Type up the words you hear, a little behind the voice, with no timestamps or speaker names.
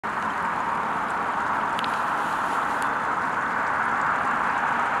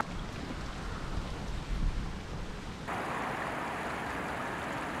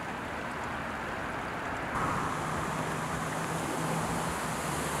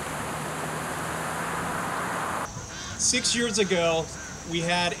6 years ago, we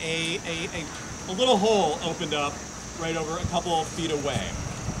had a little hole opened up right over a couple of feet away.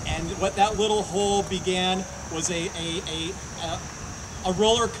 And what that little hole began was a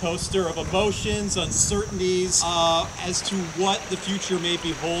roller coaster of emotions, uncertainties, as to what the future may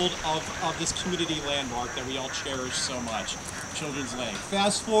behold of this community landmark that we all cherish so much, Children's Lake.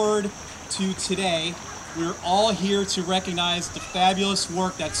 Fast forward to today, we're all here to recognize the fabulous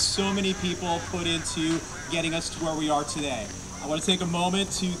work that so many people put into getting us to where we are today. I want to take a moment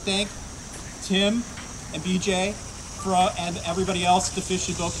to thank Tim and BJ and everybody else at the Fish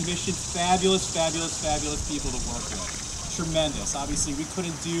and Boat Commission. Fabulous, fabulous, fabulous people to work with. Tremendous. Obviously, we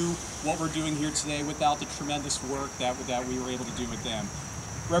couldn't do what we're doing here today without the tremendous work that we were able to do with them.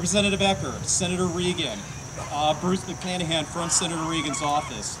 Representative Ecker, Senator Regan, Bruce McClanahan from Senator Regan's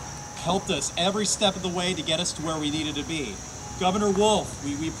office helped us every step of the way to get us to where we needed to be. Governor Wolf,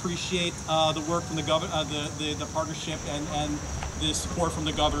 we appreciate the work from the partnership and the support from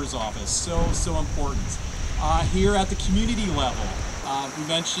the governor's office. So important. Here at the community level, we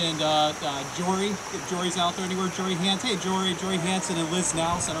mentioned Jory. If Jory's out there anywhere, Jory Hansen. Hey, Jory Hansen and Liz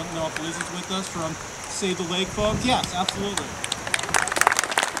Nals. I don't know if Liz is with us from Save the Lake folks. Yes, absolutely.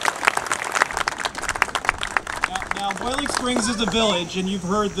 Now, Boiling Springs is a village, and you've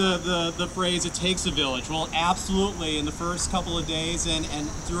heard the phrase, it takes a village. Well, absolutely. In the first couple of days and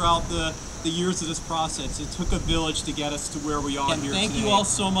throughout the years of this process, it took a village to get us to where we are here thank today. You all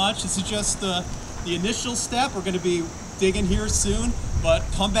so much. This is just the initial step. We're going to be digging here soon, but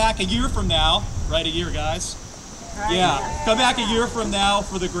come back a year from now, right? A year, guys? Right. Yeah, come back a year from now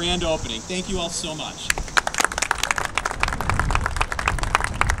for the grand opening. Thank you all so much.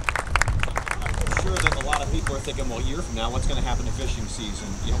 I'm sure that a lot of people are thinking, well, a year from now, what's going to happen to fishing season?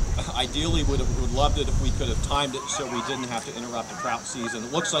 You know, ideally, would loved it if we could have timed it so we didn't have to interrupt the trout season.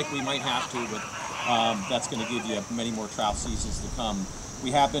 It looks like we might have to, but that's going to give you many more trout seasons to come. We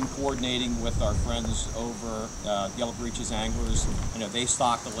have been coordinating with our friends over Yellow Breeches Anglers. You know, they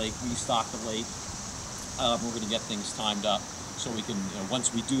stock the lake, we stock the lake. We're going to get things timed up so we can,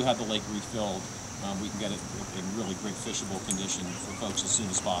 once we do have the lake refilled, we can get it in really great fishable condition for folks as soon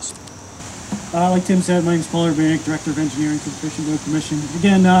as possible. Like Tim said, my name is Paul Urbaniak, Director of Engineering for the Fish and Boat Commission.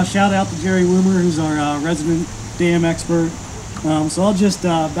 Again, shout out to Jerry Woomer, who's our resident dam expert. So I'll just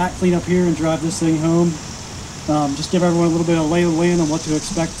back clean up here and drive this thing home. Just give everyone a little bit of lay of the land on what to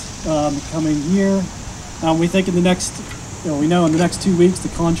expect the coming year. We think in the next, we know in the next 2 weeks, the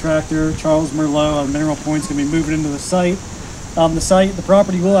contractor, Charles Merlot of Mineral Point, is going to be moving into the site. The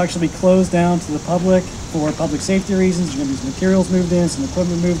property will actually be closed down to the public for public safety reasons. There's going to be some materials moved in, some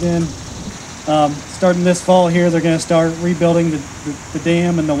equipment moved in. Starting this fall here, they're going to start rebuilding the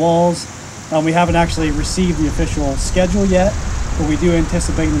dam and the walls. We haven't actually received the official schedule yet, but we do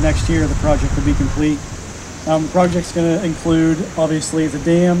anticipate in the next year the project will be complete. The project's going to include, obviously, the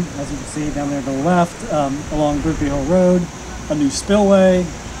dam, as you can see down there to the left, along Brookby Hill Road, a new spillway,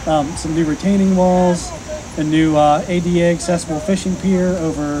 some new retaining walls, a new ADA accessible fishing pier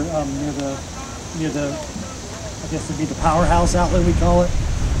over near the, I guess it'd be the powerhouse outlet we call it.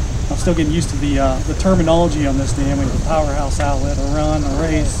 I'm still getting used to the terminology on this dam. We have a powerhouse outlet, a run, a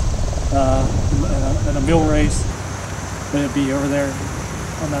race, and a mill race. But it'd be over there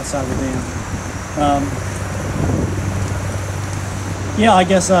on that side of the dam. Yeah, I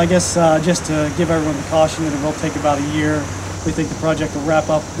guess just to give everyone the caution that it will take about a year. We think the project will wrap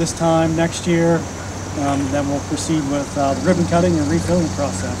up this time next year. Then we'll proceed with the ribbon cutting and refilling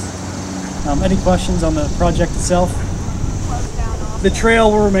process. Any questions on the project itself? The trail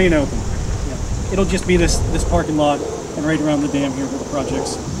will remain open. Yeah. It'll just be this parking lot and right around the dam here where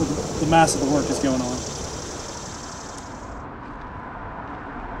the mass of the work is going on.